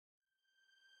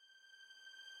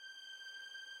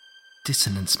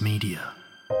Dissonance Media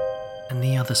and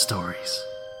the Other Stories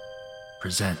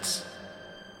presents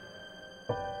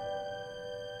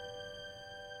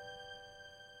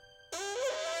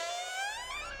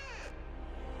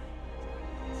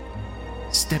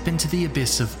Step into the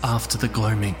abyss of After the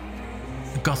Gloaming,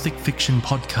 a gothic fiction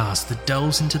podcast that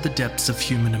delves into the depths of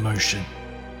human emotion.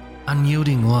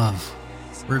 Unyielding love,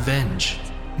 revenge,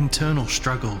 internal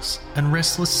struggles, and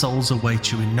restless souls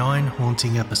await you in 9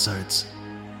 haunting episodes,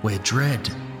 where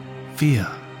dread, fear,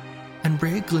 and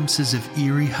rare glimpses of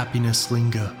eerie happiness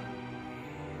linger.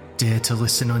 Dare to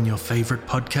listen on your favourite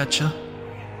podcatcher?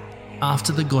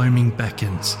 After the Gloaming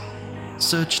beckons.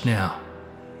 Search now,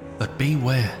 but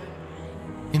beware.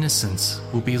 Innocence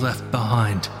will be left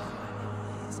behind.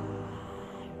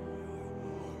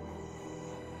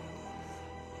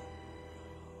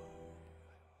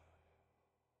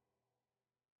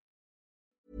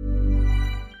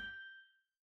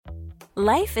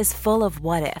 Life is full of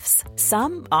what-ifs.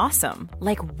 Some awesome,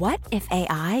 like what if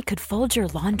AI could fold your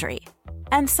laundry?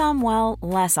 And some, well,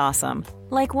 less awesome,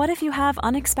 like what if you have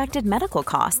unexpected medical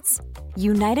costs?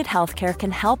 United Healthcare can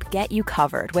help get you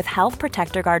covered with Health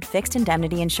Protector Guard fixed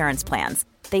indemnity insurance plans.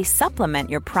 They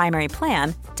supplement your primary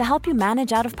plan to help you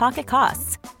manage out-of-pocket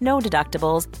costs. No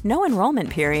deductibles, no enrollment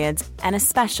periods, and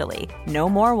especially no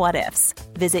more what-ifs.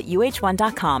 Visit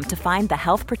uh1.com to find the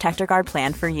Health Protector Guard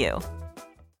plan for you.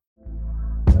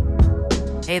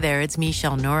 Hey there, it's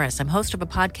Michelle Norris. I'm host of a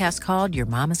podcast called Your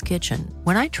Mama's Kitchen.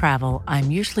 When I travel,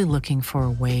 I'm usually looking for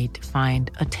a way to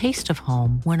find a taste of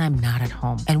home when I'm not at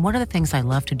home. And one of the things I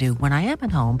love to do when I am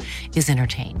at home is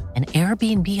entertain. And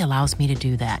Airbnb allows me to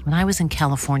do that. When I was in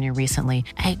California recently,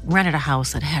 I rented a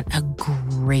house that had a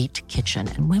great kitchen.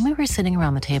 And when we were sitting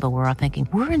around the table, we were all thinking,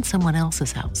 we're in someone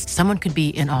else's house. Someone could be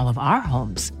in all of our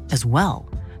homes as well.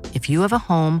 If you have a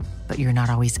home, but you're not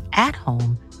always at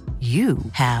home, you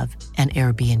have an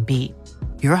Airbnb.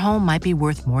 Your home might be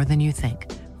worth more than you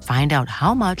think. Find out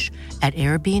how much at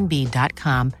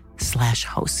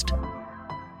airbnb.com/host.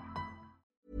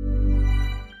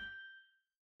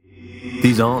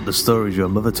 These aren't the stories your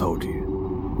mother told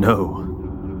you.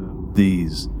 No,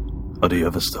 these are the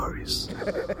other stories.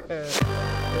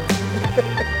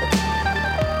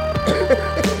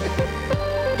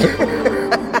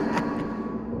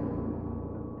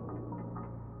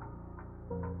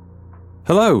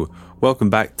 Hello,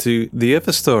 welcome back to The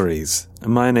Other Stories.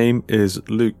 My name is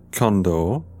Luke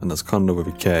Condor, and that's Condor with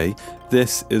a K.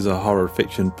 This is a horror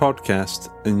fiction podcast,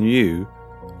 and you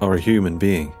are a human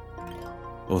being.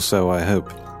 Or so I hope.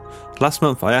 Last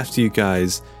month I asked you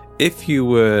guys if you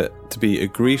were to be a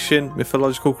Grecian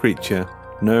mythological creature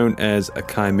known as a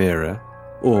chimera,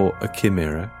 or a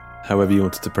chimera, however you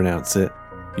wanted to pronounce it,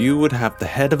 you would have the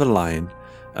head of a lion,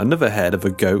 another head of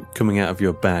a goat coming out of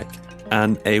your back,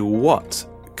 and a what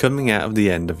coming out of the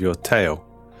end of your tail.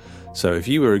 So if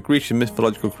you were a Grecian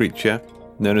mythological creature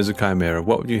known as a chimera,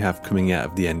 what would you have coming out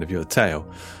of the end of your tail?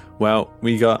 Well,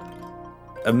 we got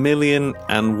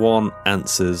 1,000,001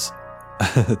 answers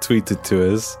tweeted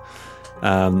to us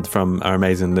from our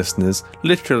amazing listeners.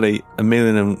 Literally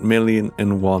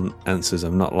 1,000,001 answers.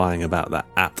 I'm not lying about that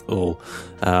at all.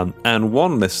 And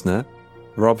one listener,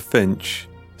 Rob Finch,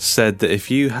 said that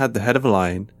if you had the head of a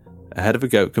lion, a head of a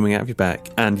goat coming out of your back,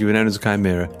 and you were known as a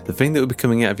chimera, the thing that would be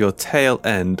coming out of your tail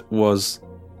end was,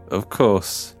 of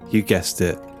course, you guessed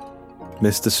it,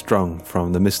 Mr. Strong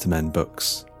from the Mr. Men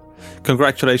books.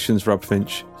 Congratulations, Rob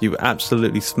Finch. You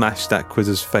absolutely smashed that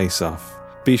quiz's face off.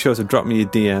 Be sure to drop me a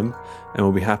DM, and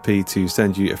we'll be happy to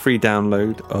send you a free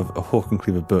download of a Hawk and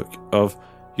Cleaver book of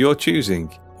your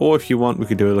choosing. Or if you want, we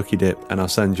could do a lucky dip, and I'll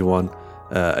send you one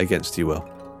against your will.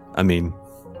 I mean,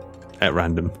 at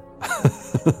random.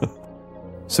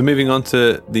 So moving on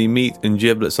to the meat and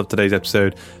giblets of today's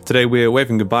episode. Today we're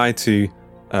waving goodbye to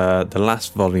the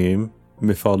last volume,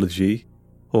 Mythology,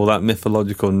 all that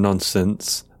mythological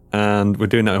nonsense. And we're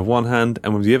doing that with one hand,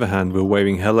 and with the other hand we're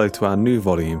waving hello to our new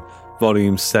volume,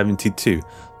 Volume 72,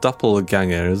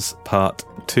 Doppelgängers Part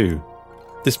 2.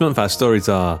 This month our stories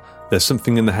are There's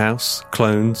Something in the House,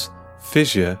 Clones,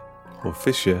 Fissure,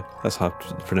 that's hard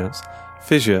to pronounce,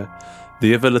 Fissure,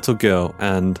 The Other Little Girl,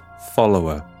 and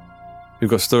Follower. We've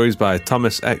got stories by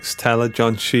Thomas X. Teller,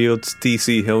 John Shields,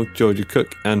 DC Hill, Georgia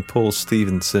Cook, and Paul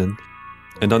Stevenson.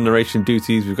 And on narration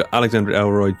duties, we've got Alexander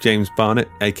Elroy, James Barnett,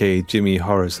 aka Jimmy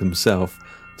Horrors himself,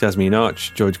 Jasmine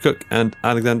Arch, Georgia Cook, and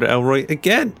Alexander Elroy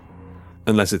again.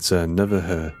 Unless it's another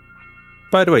her.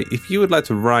 By the way, if you would like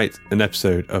to write an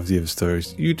episode of The Other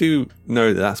Stories, you do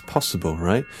know that that's possible,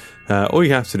 right? All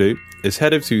you have to do is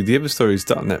head over to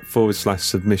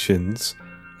theotherstories.net/submissions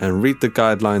and read the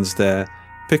guidelines there,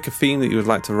 pick a theme that you would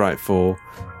like to write for,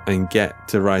 and get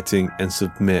to writing and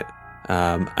submit.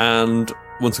 And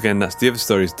once again, that's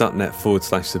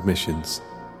theotherstories.net/submissions.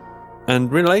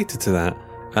 And related to that,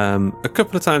 a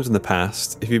couple of times in the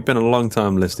past, if you've been a long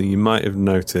time listener, you might have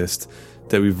noticed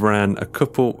that we've ran a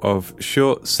couple of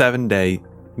short 7-day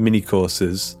mini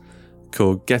courses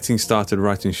called Getting Started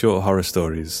Writing Short Horror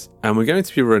Stories. And we're going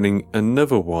to be running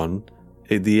another one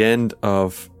at the end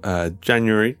of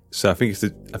January. So I think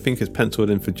it's penciled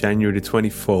in for January the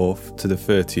 24th to the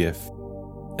 30th.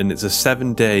 And it's a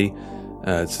 7-day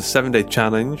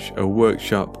challenge, a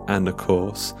workshop and a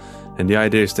course. And the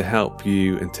idea is to help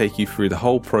you and take you through the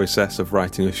whole process of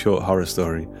writing a short horror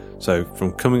story. So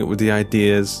from coming up with the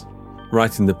ideas,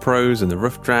 writing the prose and the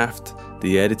rough draft,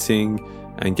 the editing,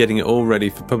 and getting it all ready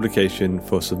for publication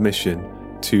for submission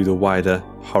to the wider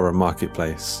horror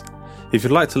marketplace. If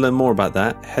you'd like to learn more about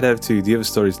that, head over to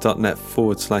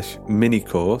theotherstories.net/mini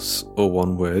course, or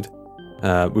one word.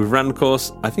 We've ran the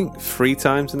course, I think, 3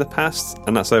 times in the past,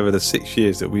 and that's over the 6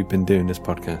 years that we've been doing this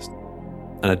podcast.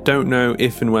 And I don't know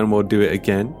if and when we'll do it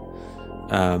again.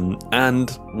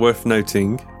 And worth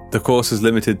noting, the course is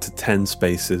limited to 10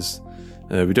 spaces.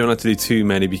 We don't like to do too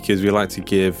many because we like to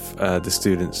give the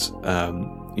students,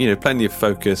 plenty of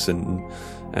focus and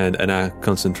our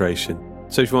concentration.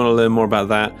 So if you want to learn more about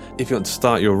that, if you want to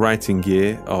start your writing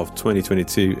year of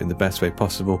 2022 in the best way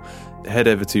possible, head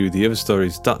over to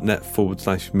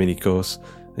theotherstories.net/mini course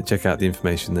and check out the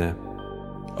information there.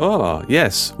 Oh,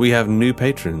 yes, we have new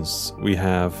patrons. We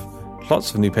have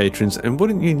lots of new patrons, and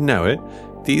wouldn't you know it,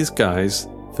 these guys,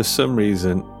 for some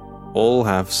reason, all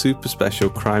have super special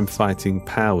crime-fighting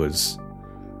powers.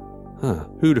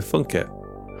 Who'd have thunk it?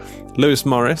 Lewis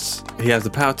Morris, he has the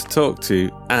power to talk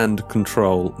to and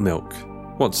control milk.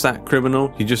 What's that,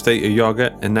 criminal? You just ate a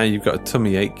yogurt and now you've got a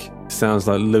tummy ache? Sounds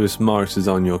like Lewis Morris is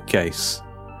on your case.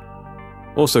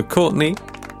 Also, Courtney,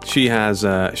 she has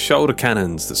shoulder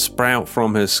cannons that sprout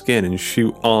from her skin and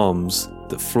shoot arms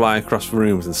that fly across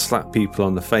rooms and slap people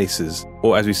on the faces.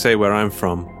 Or as we say where I'm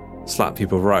from, slap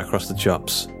people right across the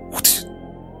chops.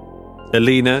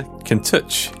 Alina can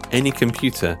touch any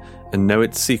computer and know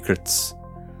its secrets.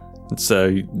 And so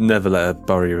you never let her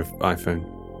borrow your iPhone.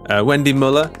 Wendy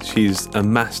Muller, she's a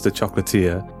master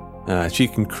chocolatier. She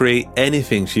can create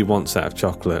anything she wants out of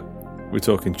chocolate. We're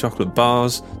talking chocolate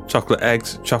bars, chocolate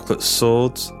eggs, chocolate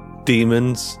swords,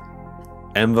 demons,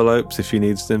 envelopes if she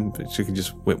needs them. She can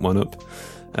just whip one up.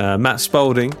 Matt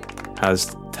Spaulding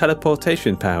has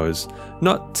teleportation powers.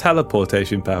 Not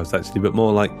teleportation powers actually, but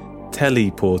more like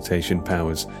teleportation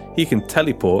powers. He can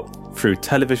teleport through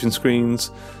television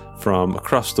screens from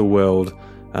across the world,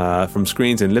 from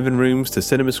screens in living rooms to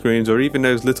cinema screens, or even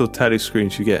those little telly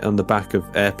screens you get on the back of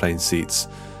airplane seats.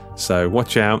 So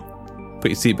watch out,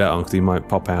 put your seatbelt on because he might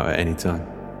pop out at any time.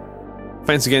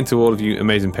 Thanks again to all of you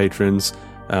amazing patrons,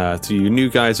 to you new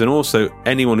guys, and also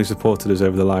anyone who supported us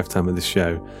over the lifetime of this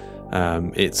show.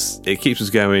 It keeps us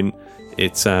going.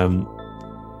 It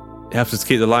helps us to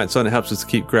keep the lights on. It helps us to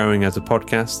keep growing as a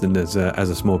podcast and as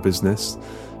a small business.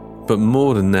 But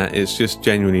more than that, it's just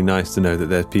genuinely nice to know that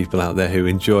there's people out there who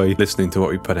enjoy listening to what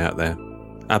we put out there.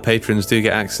 Our patrons do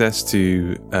get access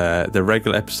to the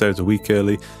regular episodes a week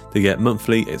early. They get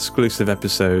monthly exclusive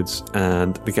episodes,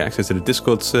 and they get access to the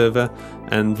Discord server.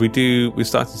 And we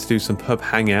started to do some pub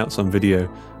hangouts on video.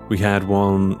 We had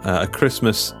one, a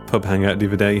Christmas pub hangout the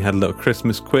other day. Had a little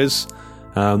Christmas quiz.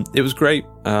 It was great.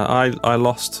 I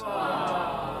lost,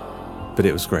 but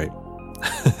it was great.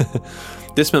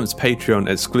 This month's Patreon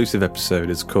exclusive episode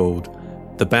is called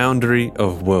The Boundary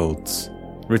of Worlds,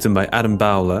 written by Adam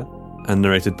Bowler and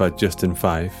narrated by Justin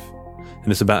Fife. And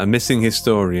it's about a missing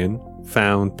historian,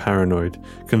 found paranoid,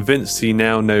 convinced he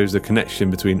now knows the connection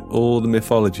between all the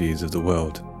mythologies of the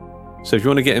world. So if you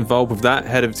want to get involved with that,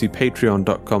 head over to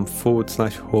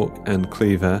patreon.com/Hawk and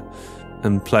Cleaver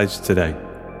and pledge today.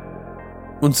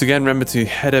 Once again, remember to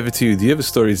head over to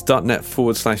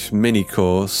theotherstories.net/mini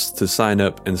course to sign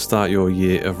up and start your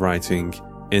year of writing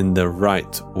in the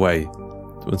right way.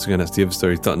 Once again, that's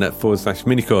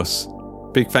theotherstories.net/mini course.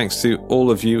 Big thanks to all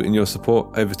of you and your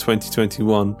support over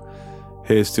 2021.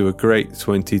 Here's to a great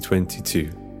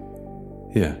 2022.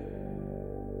 Yeah.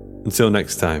 Until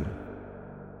next time.